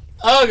ಬೆಳೆಸಿ.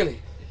 ಆಗಲಿ,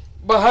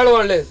 ಬಹಳ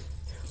ಒಳ್ಳೆಯದು.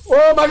 ಓ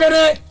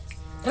ಮಗನೇ,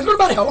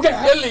 ಬಾರಿ.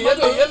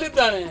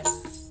 ಎಲ್ಲಿದ್ದಾನೆ?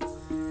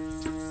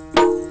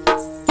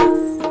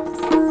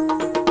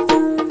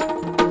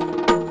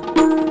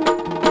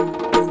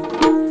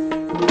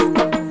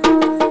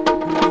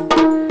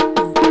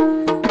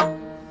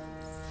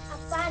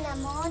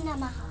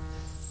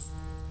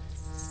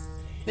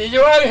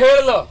 ನಿಜವಾಗಿ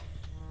ಹೇಳಲು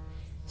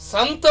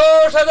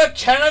ಸಂತೋಷದ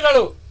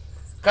ಕ್ಷಣಗಳು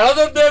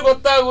ಕಳೆದದ್ದೇ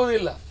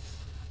ಗೊತ್ತಾಗುವುದಿಲ್ಲ.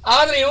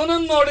 ಆದ್ರೆ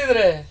ಇವನನ್ನು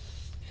ನೋಡಿದ್ರೆ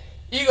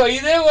ಈಗ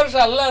 5 ವರ್ಷ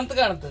ಅಲ್ಲ ಅಂತ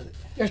ಕಾಣ್ತದೆ.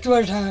 ಎಷ್ಟು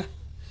ವರ್ಷ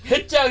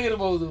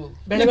ಹೆಚ್ಚಾಗಿರಬಹುದು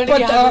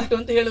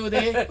ಅಂತ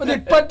ಹೇಳುವುದೇ.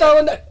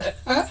 21.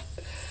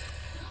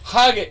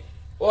 ಹಾಗೆ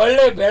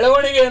ಒಳ್ಳೆ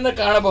ಬೆಳವಣಿಗೆಯನ್ನು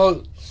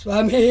ಕಾಣಬಹುದು.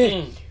 ಸ್ವಾಮಿ,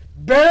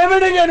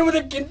 ಬೆಳವಣಿಗೆ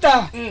ಎನ್ನುವುದಕ್ಕಿಂತ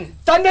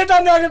ತಂದೆ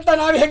ಆಗುತ್ತ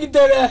ನಾವು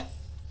ಹೇಗಿದ್ದೇವೆ.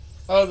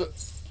 ಹೌದು.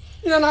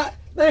 ಇದನ್ನ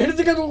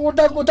ಹಿಡಿದಕ್ಕೆ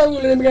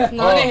ಗೊತ್ತಾಗುದಿಲ್ಲ ನಿಮ್ಗೆ.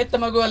 ನಾನೇ ಹೆತ್ತ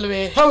ಮಗು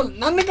ಅಲ್ವೇ? ಹೌದು,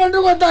 ನನ್ನ ಕಂಡು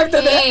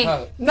ಗೊತ್ತಾಗ್ತದೆ.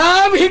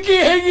 ನಾವು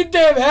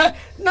ಹೇಗಿದ್ದೇವೆ,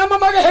 ನಮ್ಮ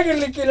ಮಗ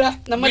ಹೇಗಿರ್ಲಿಕ್ಕಿಲ್ಲ.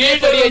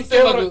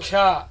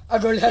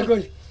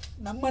 ಅಗೊಳ್ಳಿ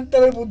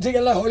ನಮ್ಮಂತವ್ರ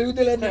ಬುದ್ಧಿಗೆಲ್ಲ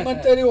ಹೊಳೆಯುವುದಿಲ್ಲ,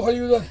 ನಿಮ್ಮಂತವ್ರಿಗೆ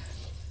ಹೊಳೆಯುವುದು.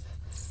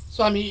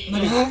 ಸ್ವಾಮಿ,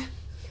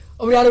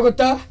 ಅವ್ರು ಯಾರು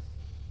ಗೊತ್ತಾ?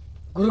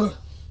 ಗುರುಗಳು.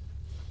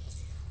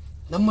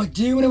 ನಮ್ಮ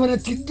ಜೀವನವನ್ನು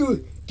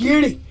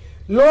ತೀಡಿ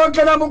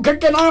ಲೋಕದ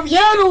ಮುಖಕ್ಕೆ ನಾವು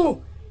ಏನು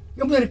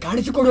ಎಂಬುದನ್ನು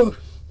ಕಾಣಿಸಿಕೊಡು.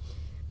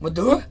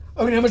 ಮತ್ತು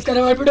ಅವ್ರಿಗೆ ನಮಸ್ಕಾರ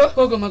ಮಾಡಿಬಿಡು.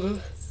 ಹೋಗು ಮಗು.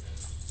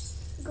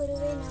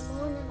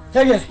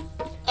 ಹೇಗೆ?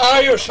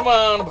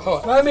 ಆಯುಷ್ಮಾನ್ ಭವ.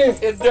 ಸ್ವಾಮಿ,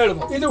 ಎದ್ದೇಳು.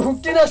 ಇದು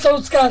ಹುಟ್ಟಿದ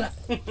ಸಂಸ್ಕಾರ.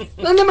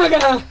 ನನ್ನ ಮಗ.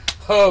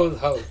 ಹೌದು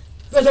ಹೌದು.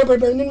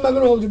 ನಿನ್ನ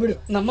ಮಗನು ಹೌದು ಬಿಡು.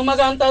 ನಮ್ಮ ಮಗ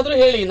ಅಂತಾದ್ರೂ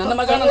ಹೇಳಿ, ನನ್ನ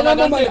ಮಗ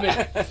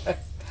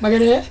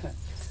ಮಗನೇ,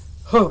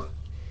 ಹೋಗು.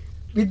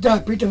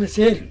 ವಿದ್ಯಾಪೀಠವನ್ನು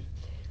ಸೇರಿ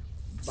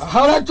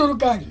ಬಹಳ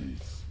ಚುರುಕಾಗಿ,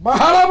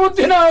 ಬಹಳ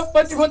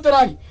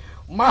ಬುದ್ಧಿವಂತರಾಗಿ,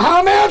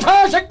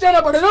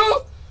 ಮಹಾಮೇಧಾಶಕ್ತಿಯನ್ನು ಪಡೆದು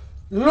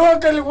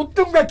ಲೋಕದಲ್ಲಿ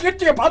ಉತ್ತುಂಗ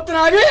ಕೀರ್ತಿಗೆ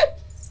ಪಾತ್ರನಾಗಿ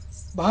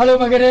ಬಾಳು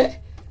ಮಗನೇ.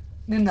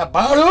 ನಿನ್ನ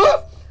ಬಾಳು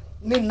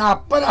ನಿನ್ನ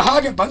ಅಪ್ಪನ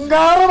ಹಾಗೆ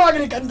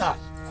ಬಂಗಾರವಾಗಲಿ ಕಂದ.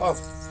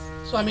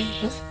 ಸ್ವಾಮಿ,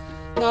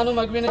 ನಾನು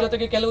ಮಗುವಿನ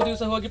ಜೊತೆಗೆ ಕೆಲವು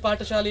ದಿವಸ ಹೋಗಿ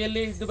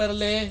ಪಾಠಶಾಲೆಯಲ್ಲಿ ಇದ್ದು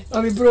ಬರಲೇ.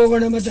 ನಾವಿಬ್ರು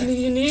ಹೋಗೋಣ. ಮತ್ತೆ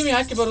ನೀವ್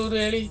ಯಾಕೆ ಬರುವುದು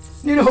ಹೇಳಿ?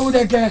 ನೀನು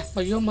ಹೋಗುದಕ್ಕೆ?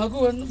 ಅಯ್ಯೋ,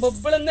 ಮಗುವನ್ನು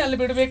ಒಬ್ಬಳನ್ನೇ ಅಲ್ಲಿ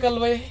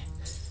ಬಿಡ್ಬೇಕಲ್ವೇ?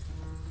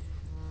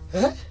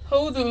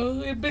 ಹೌದು,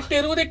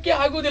 ಬಿಟ್ಟಿರುವುದಕ್ಕೆ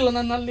ಆಗುವುದಿಲ್ಲ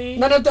ನನ್ನಲ್ಲಿ.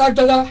 ನನ್ನ ಹತ್ರ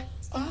ಆಗ್ತದ?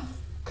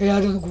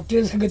 ಕೈಯಾದ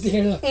ಹುಟ್ಟಿದ ಸಂಗತಿ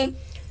ಹೇಳ.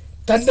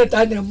 ತಂದೆ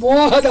ತಾಯಿನ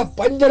ಮೋಹದ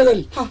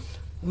ಪಂಜರದಲ್ಲಿ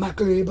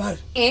ಮಕ್ಕಳು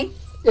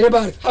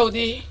ಇರಬಾರದು.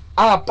 ಹೌದಿ.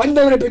 ಆ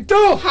ಪಂಜರವನ್ನು ಬಿಟ್ಟು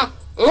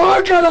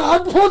ಲೋಕದ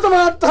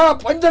ಅದ್ಭುತವಾದಂತಹ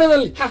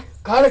ಪಂಜರದಲ್ಲಿ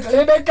ಕಾಲ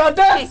ಕಳೆಯಬೇಕಾದ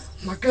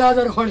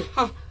ಮಕ್ಕಳಾದರೂ ಹೊಣೆ.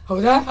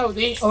 ಹೌದಾ?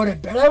 ಅವರ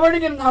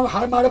ಬೆಳವಣಿಗೆ ನಾವು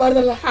ಹಾಳು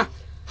ಮಾಡಬಾರ್ದಲ್ಲ.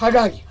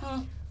 ಹಾಗಾಗಿ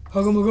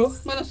ಹೋಗು ಮಗು.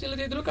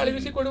 ಮನಸ್ಸಿಲ್ಲದಿದ್ರು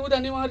ಕಳುಹಿಸಿ ಕೊಡುವುದು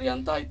ಅನಿವಾರ್ಯ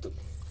ಅಂತ ಆಯ್ತು.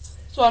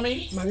 ಸ್ವಾಮಿ,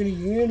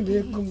 ಮಗನಿಗೆ ಏನ್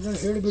ಬೇಕು ಅಂತ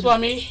ಹೇಳ್ಬೇಕು.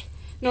 ಸ್ವಾಮಿ,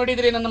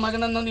 ನೋಡಿದ್ರಿ ನನ್ನ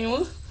ಮಗನನ್ನು ನೀವು?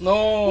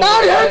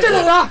 ನಾನು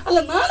ಹೇಳ್ತೇನಲ್ಲ. ಅಲ್ಲ,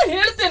 ನಾನು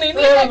ಹೇಳ್ತೇನೆ.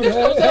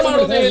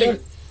 ಹೇಳಿ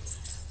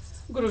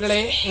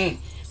ಗುರುಗಳೇ,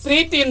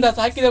 ಪ್ರೀತಿಯಿಂದ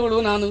ಸಾಕಿದವಳು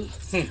ನಾನು.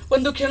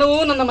 ಒಂದು ಕ್ಷಣವೂ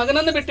ನನ್ನ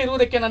ಮಗನನ್ನು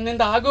ಬಿಟ್ಟಿರುವುದಕ್ಕೆ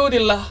ನನ್ನಿಂದ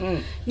ಆಗುವುದಿಲ್ಲ.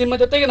 ನಿಮ್ಮ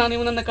ಜೊತೆಗೆ ನಾನು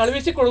ಇವನನ್ನು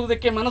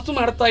ಕಳುಹಿಸಿಕೊಡುವುದಕ್ಕೆ ಮನಸ್ಸು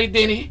ಮಾಡ್ತಾ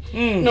ಇದ್ದೇನೆ.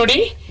 ನೋಡಿ,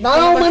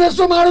 ನಾವು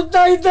ಮನಸ್ಸು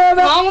ಮಾಡುತ್ತಾ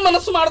ಇದ್ದೇವೆ. ನಾವು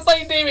ಮನಸ್ಸು ಮಾಡ್ತಾ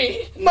ಇದ್ದೇವೆ.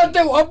 ಮತ್ತೆ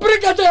ಒಬ್ಬರ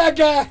ಕಥೆ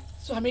ಯಾಕೆ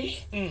ಸ್ವಾಮಿ?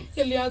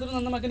 ಎಲ್ಲಿಯಾದ್ರೂ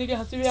ನನ್ನ ಮಗನಿಗೆ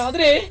ಹಸಿವೆ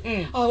ಆದ್ರೆ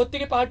ಆ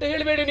ಹೊತ್ತಿಗೆ ಪಾಠ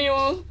ಹೇಳಬೇಡಿ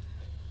ನೀವು.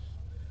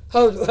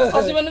 ಹೌದು,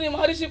 ಹಸಿವನ್ನು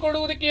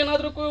ನಿವಾರಿಸಿಕೊಡುವುದಕ್ಕೆ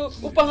ಏನಾದ್ರೂ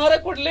ಉಪಹಾರ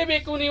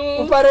ಕೊಡ್ಲೇಬೇಕು ನೀವು.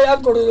 ಉಪಹಾರ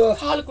ಯಾಕೆ ಕೊಡುದು?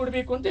 ಹಾಲು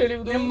ಕೊಡ್ಬೇಕು ಅಂತ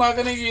ಹೇಳುವುದು. ನಿಮ್ಮ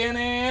ಮಗನಿಗೆ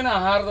ಏನೇನು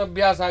ಆಹಾರದ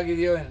ಅಭ್ಯಾಸ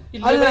ಆಗಿದೆಯೋ?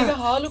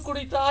 ಹಾಲು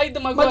ಕುಡಿತಾ ಇದ್ದ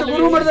ಮಗ.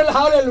 ಗುರು ಮಠದಲ್ಲಿ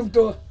ಹಾಲು ಎಲ್ಲ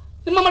ಉಂಟು?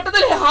 ನಿಮ್ಮ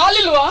ಮಠದಲ್ಲಿ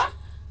ಹಾಲಿಲ್ವಾ?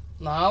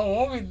 ನಾವು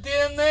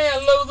ವಿದ್ಯೆಯನ್ನೇ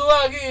ಎಲ್ಲವೂ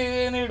ಆಗಿ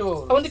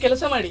ನೀಡುವವರು. ಒಂದು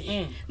ಕೆಲಸ ಮಾಡಿ,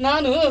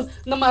 ನಾನು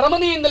ನಮ್ಮ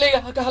ಅರಮನೆಯಿಂದಲೇ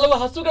ಹಲವು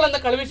ಹಸುಗಳನ್ನ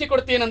ಕಳುಹಿಸಿ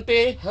ಕೊಡ್ತೇನಂತೆ.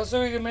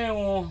 ಹಸುವಿಗೆ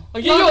ಮೇವು?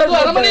 ಅಯ್ಯೋ,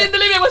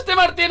 ಅರಮನೆಯಿಂದಲೇ ವ್ಯವಸ್ಥೆ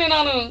ಮಾಡ್ತೇನೆ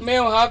ನಾನು.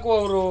 ಮೇವು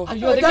ಹಾಕುವವರು?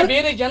 ಅಯ್ಯೋ, ಅದಕ್ಕೆ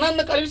ಬೇರೆ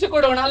ಜನನ್ನ ಕಳುಹಿಸಿ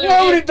ಕೊಡೋಣ.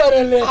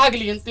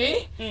 ಆಗ್ಲಿ ಅಂತೆ.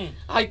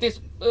 ಆಯ್ತೆ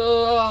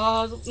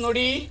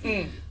ನೋಡಿ.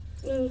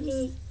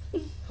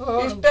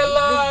 ಇಷ್ಟೆಲ್ಲ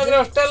ಆದ್ರೆ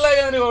ಅಷ್ಟೆಲ್ಲ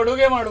ಜನರಿಗೆ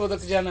ಅಡುಗೆ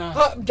ಮಾಡುವುದಕ್ಕೆ ಜನ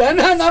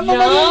ನಮ್ಮ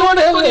ಮನೆ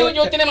ನೋಡಿ ನೀವು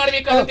ಯೋಚನೆ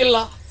ಮಾಡಬೇಕಾಗುತ್ತಿಲ್ಲ,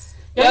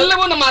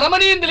 ಎಲ್ಲವೂ ನಮ್ಮ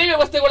ಅರಮನೆಯಿಂದಲೇ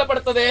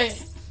ವ್ಯವಸ್ಥೆಗೊಳಪಡುತ್ತದೆ.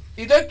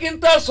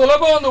 ಇದಕ್ಕಿಂತ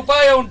ಸುಲಭ ಒಂದು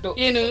ಉಪಾಯ ಉಂಟು.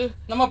 ಏನು?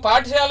 ನಮ್ಮ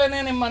ಪಾಠಶಾಲೆನೇ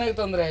ನಿಮ್ಮ ಮನೆಗೆ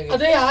ತೊಂದರೆ ಆಗಿದೆ.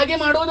 ಅದೇ ಹಾಗೆ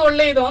ಮಾಡುವುದು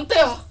ಒಳ್ಳೆಯದು ಅಂತ.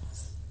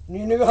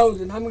 ನಿನಗೆ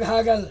ಹೌದು, ನಮ್ಗೆ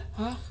ಹಾಗಲ್ಲ.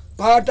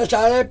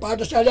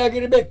 ಪಾಠಶಾಲೆ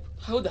ಆಗಿರ್ಬೇಕು.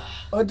 ಹೌದಾ?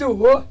 ಅದು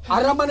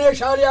ಅರಮನೆ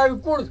ಶಾಲೆಯಾಗಿ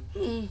ಕೂಡುದು,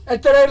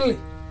 ಎತ್ತರ ಇರಲಿ.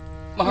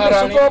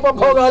 ಮಹಾರಾಣಿ,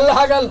 ಸುಖೋಪಭೋಗ ಅಲ್ಲ,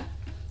 ಹಾಗಲ್ಲ.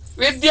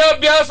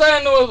 ವಿದ್ಯಾಭ್ಯಾಸ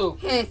ಎನ್ನುವುದು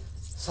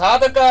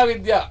ಸಾಧಕ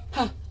ವಿದ್ಯಾ,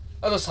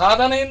 ಅದು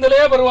ಸಾಧನೆಯಿಂದಲೇ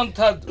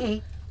ಬರುವಂತಹದ್ದು.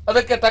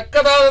 ಅದಕ್ಕೆ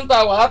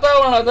ತಕ್ಕದಾದಂತಹ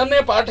ವಾತಾವರಣ, ಅದನ್ನೇ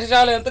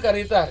ಪಾಠಶಾಲೆ ಅಂತ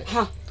ಕರೀತಾರೆ.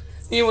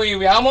 ನೀವು ಈ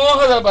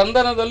ವ್ಯಾಮೋಹದ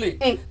ಬಂಧನದಲ್ಲಿ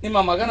ನಿಮ್ಮ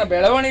ಮಗನ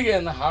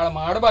ಬೆಳವಣಿಗೆಯನ್ನು ಹಾಳು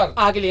ಮಾಡಬಾರ್ದು.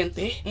 ಆಗಲಿ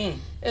ಅಂತೆ.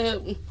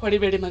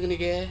 ಹೊಡಿಬೇಡಿ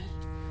ಮಗನಿಗೆ.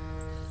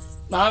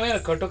 ನಾವೇನು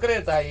ಕಟುಕರೇ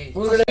ತಾಯಿ?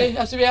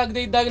 ಹಸುವೆ ಆಗದೆ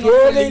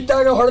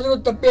ಇದ್ದಾಗ ಹೊಡೆದ್ರು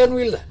ತಪ್ಪೇನೂ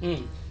ಇಲ್ಲ.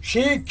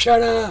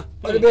 ಶಿಕ್ಷಣ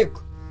ಬರಬೇಕು.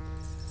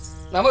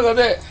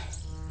 ನಮಗದೇ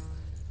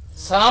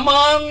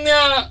ಸಾಮಾನ್ಯ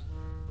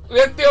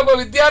ವ್ಯಕ್ತಿ ಒಬ್ಬ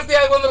ವಿದ್ಯಾರ್ಥಿ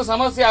ಆಗುವಂದ್ರೆ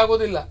ಸಮಸ್ಯೆ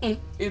ಆಗೋದಿಲ್ಲ.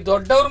 ಈ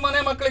ದೊಡ್ಡವ್ರ ಮನೆ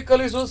ಮಕ್ಕಳಿಗೆ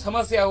ಕಲಿಸುವ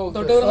ಸಮಸ್ಯೆ ಆಗೋದು.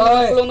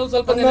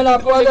 ಸ್ವಲ್ಪ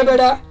ಅಪವಾದ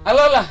ಬೇಡ.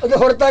 ಅಲ್ಲಲ್ಲ, ಅದು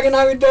ಹೊರತಾಗಿ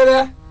ನಾವಿದ್ದೇವೆ.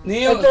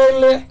 ನೀವು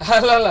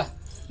ಅಲ್ಲಲ್ಲ,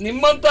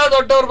 ನಿಮ್ಮಂತ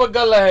ದೊಡ್ಡವ್ರ ಬಗ್ಗೆ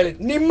ಅಲ್ಲ ಹೇಳಿ,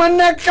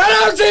 ನಿಮ್ಮನ್ನ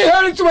ಕಳಿಸಿ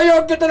ಹೇಳಿಸುವ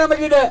ಯೋಗ್ಯತೆ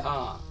ನಮಗಿದೆ.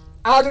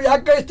 ಆದ್ರೂ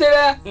ಯಾಕೆ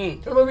ಕಳಿಸ್ತೇವೆ?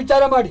 ಸ್ವಲ್ಪ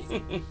ವಿಚಾರ ಮಾಡಿ.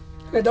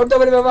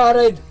 ದೊಡ್ಡವರ ವ್ಯವಹಾರ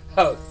ಇದು.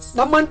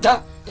 ನಮ್ಮಂತ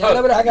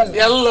ಎಲ್ಲವರು ಹಾಗಲ್ಲ,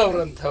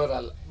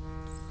 ಎಲ್ಲವರಂತವರಲ್ಲ.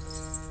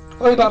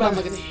 ಹೋಗಿ ಬಾಬಾ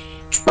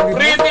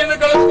ಪ್ರೀತಿಯಿಂದ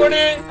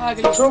ಕಳಿಸ್ಕೊಡಿ.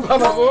 ಶುಭ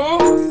ಮಗು.